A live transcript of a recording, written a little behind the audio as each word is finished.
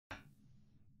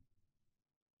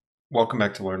Welcome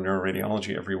back to Learn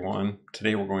Neuroradiology, everyone.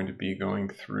 Today we're going to be going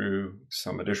through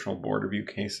some additional board review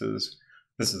cases.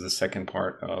 This is the second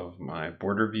part of my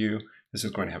board review. This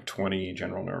is going to have 20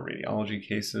 general neuroradiology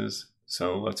cases.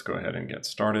 So let's go ahead and get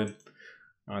started.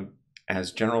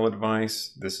 As general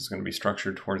advice, this is going to be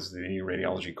structured towards the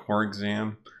radiology core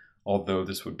exam, although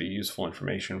this would be useful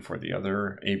information for the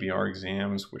other ABR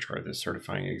exams, which are the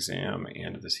certifying exam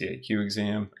and the CAQ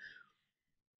exam.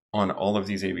 On all of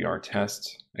these ABR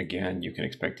tests, again, you can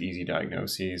expect easy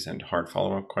diagnoses and hard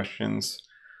follow-up questions.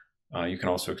 You can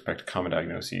also expect common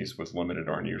diagnoses with limited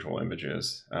or unusual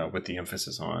images, with the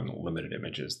emphasis on limited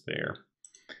images there.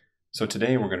 So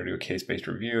today we're going to do a case-based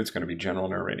review. It's going to be general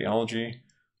neuroradiology.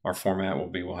 Our format will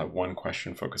be we'll have one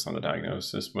question focused on the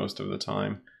diagnosis most of the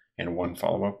time and one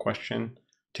follow-up question.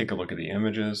 Take a look at the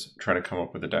images, try to come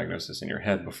up with a diagnosis in your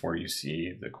head before you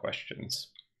see the questions.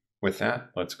 With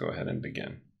that, let's go ahead and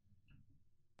begin.